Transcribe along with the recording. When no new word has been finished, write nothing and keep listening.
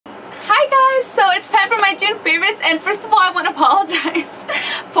June favorites, and first of all I want to apologize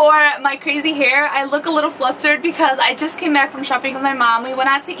for my crazy hair. I look a little flustered because I just came back from shopping with my mom. We went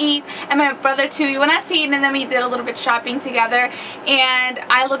out to eat, and my brother too. We went out to eat and then we did a little bit shopping together, and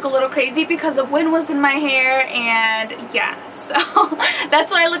I look a little crazy because the wind was in my hair, and yeah, so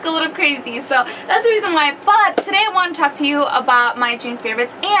that's why I look a little crazy. So that's the reason why. But today I want to talk to you about my June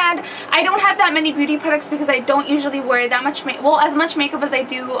favorites, and I don't have that many beauty products because I don't usually wear that much as much makeup as I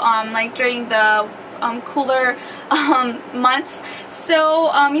do like during the cooler months.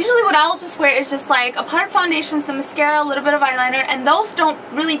 So usually what I'll just wear is just like a powdered foundation, some mascara, a little bit of eyeliner, and those don't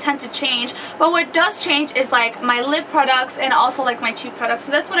really tend to change. But what does change is like my lip products and also like my cheek products.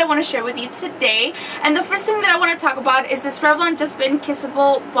 So that's what I want to share with you today. And the first thing that I want to talk about is this Revlon Just Bitten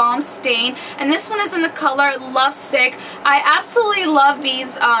Kissable Balm Stain, and this one is in the color Lovesick. I absolutely love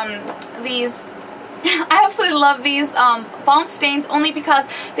these I absolutely love these balm stains only because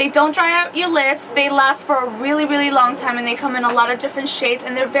they don't dry out your lips. They last for a really long time, and they come in a lot of different shades,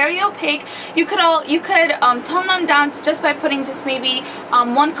 and they're very opaque. You could tone them down just by putting just maybe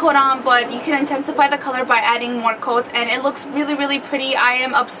one coat on, but you can intensify the color by adding more coats, and it looks really pretty. I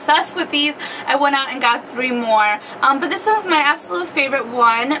am obsessed with these. I went out and got 3 more, but this one is my absolute favorite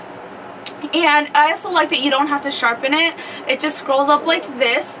one. And I also like that you don't have to sharpen it. It just scrolls up like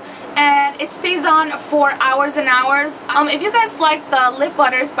this, and it stays on for hours and hours. If you guys like the lip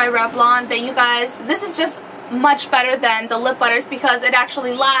butters by Revlon, then this is just much better than the lip butters because it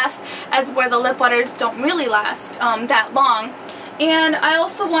actually lasts, as where the lip butters don't really last that long. And I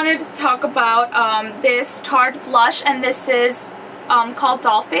also wanted to talk about this Tarte blush, and this is called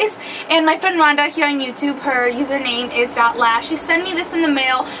Dollface, and my friend Rhonda here on YouTube, her username is .lash. She sent me this in the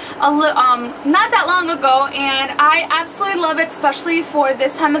mail not that long ago, and I absolutely love it, especially for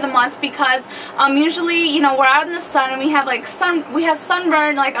this time of the month because usually, you know, we're out in the sun and we have like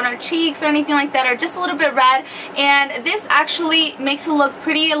sunburn like on our cheeks or anything like that, or just a little bit red, and this actually makes it look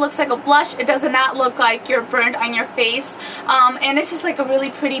pretty. It looks like a blush. It does not look like you're burned on your face, and it's just like a really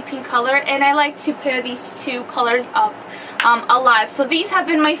pretty pink color, and I like to pair these two colors up a lot. So these have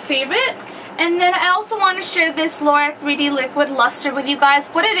been my favorite. And then I also want to share this LORAC 3D Liquid Lustre with you guys.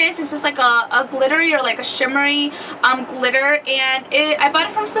 What it is just like a glittery or like a shimmery glitter, and I bought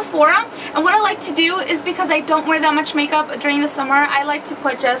it from Sephora. And what I like to do is, because I don't wear that much makeup during the summer, I like to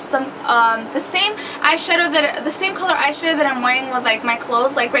put just some the same color eyeshadow that I'm wearing with like my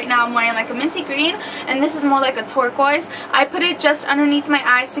clothes. Like right now I'm wearing like a minty green, and this is more like a turquoise. I put it just underneath my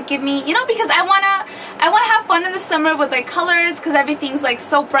eyes to give me, you know, because I wanna have fun in the summer with like colors, because everything's like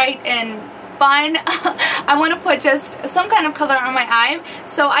so bright and fun. I want to put just some kind of color on my eye,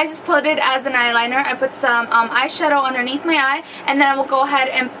 so I just put it as an eyeliner. I put some eyeshadow underneath my eye, and then I will go ahead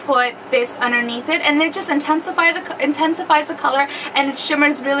and put this underneath it, and it just intensifies the color, and it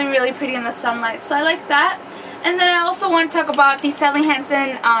shimmers really pretty in the sunlight. So I like that. And then I also want to talk about the Sally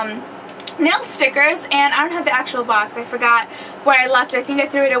Hansen nail stickers, and I don't have the actual box. I forgot where I left it. I think I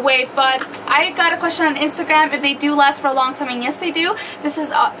threw it away, but I got a question on Instagram if they do last for a long time, and yes they do. This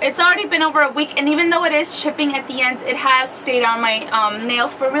is it's already been over a week, and even though it is shipping at the end, it has stayed on my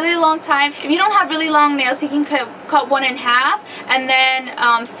nails for a really long time. If you don't have really long nails, you can cut one in half and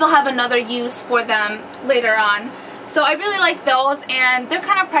then still have another use for them later on. So I really like those, and they're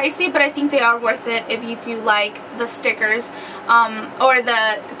kind of pricey, but I think they are worth it if you do like the stickers or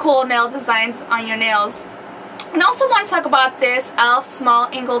the cool nail designs on your nails. And I also want to talk about this e.l.f. small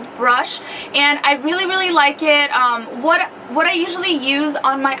angled brush, and I really like it. What I usually use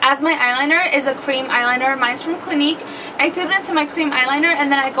on as my eyeliner is a cream eyeliner. Mine's from Clinique. I dip it into my cream eyeliner, and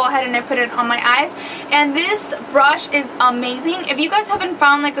then I go ahead and I put it on my eyes. And this brush is amazing. If you guys haven't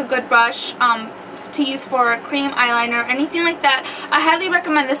found like a good brush to use for cream eyeliner or anything like that, I highly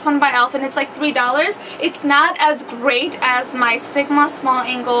recommend this one by e.l.f. and it's like $3. It's not as great as my Sigma small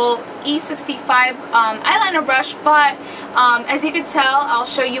angle E65 eyeliner brush, but as you can tell, I'll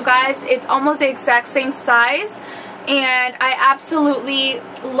show you guys, it's almost the exact same size, and I absolutely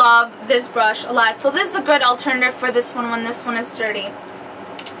love this brush a lot. So this is a good alternative for this one when this one is dirty.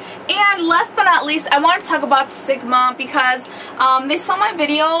 And last but not least, I want to talk about Sigma, because they saw my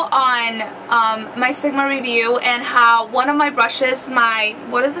video on my Sigma review, and how one of my brushes,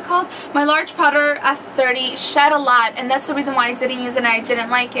 what is it called? My large powder F30 shed a lot, and that's the reason why I didn't use it and I didn't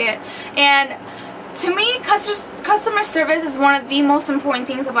like it. And to me, customer service is one of the most important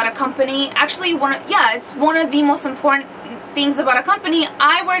things about a company. Actually, it's one of the most important things about a company.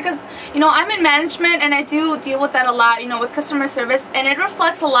 I work as, you know, I'm in management, and I do deal with that a lot, you know, with customer service, and it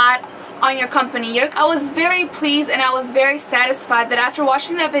reflects a lot on your company. I was very pleased, and I was very satisfied that after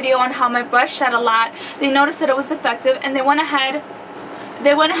watching that video on how my brush shed a lot, they noticed that it was effective, and they went ahead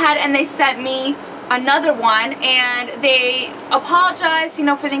and they sent me another one, and they apologized, you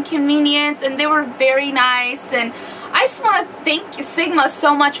know, for the inconvenience, and they were very nice. And I just want to thank Sigma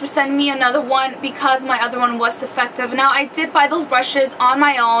so much for sending me another one because my other one was defective. Now, I did buy those brushes on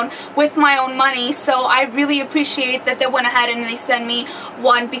my own with my own money, so I really appreciate that they went ahead and they sent me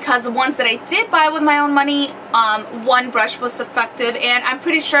one, because the ones that I did buy with my own money, one brush was defective. And I'm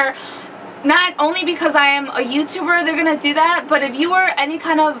pretty sure, not only because I am a YouTuber they're gonna do that, but if you are any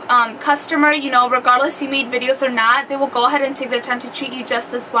kind of customer, you know, regardless you made videos or not, they will go ahead and take their time to treat you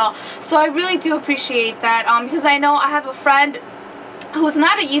just as well. So I really do appreciate that, because I know I have a friend who's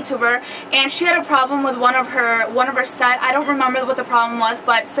not a YouTuber, and she had a problem with one of her set. I don't remember what the problem was,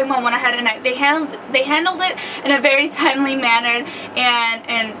 but Sigma went ahead and they handled it in a very timely manner,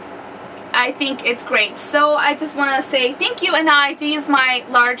 and I think it's great. So I just want to say thank you. And now I do use my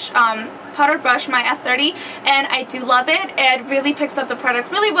large powder brush, my F30, and I do love it. It really picks up the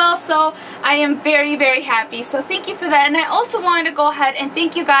product really well, so I am very, very happy. So thank you for that. And I also wanted to go ahead and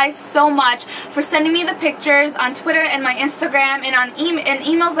thank you guys so much for sending me the pictures on Twitter and my Instagram, and on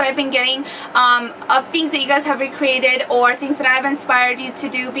emails that I've been getting of things that you guys have recreated or things that I've inspired you to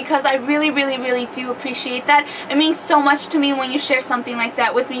do, because I really, really, really do appreciate that. It means so much to me when you share something like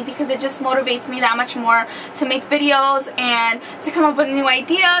that with me, because it just motivates me that much more to make videos and to come up with new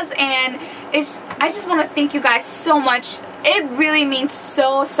ideas. And I just want to thank you guys so much. It really means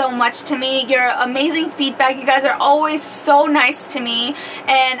so, so much to me. Your amazing feedback. You guys are always so nice to me,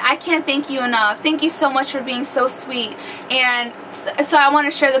 and I can't thank you enough. Thank you so much for being so sweet. And so I want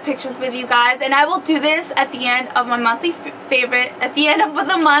to share the pictures with you guys, and I will do this at the end of my monthly favorite, at the end of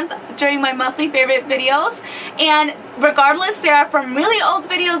the month during my monthly favorite videos. And regardless, they are from really old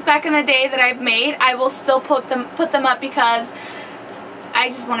videos back in the day that I've made, I will still put them up, because I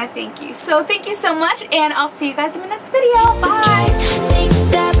just want to thank you. So thank you so much, and I'll see you guys in my next video.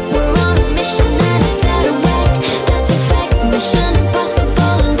 Bye!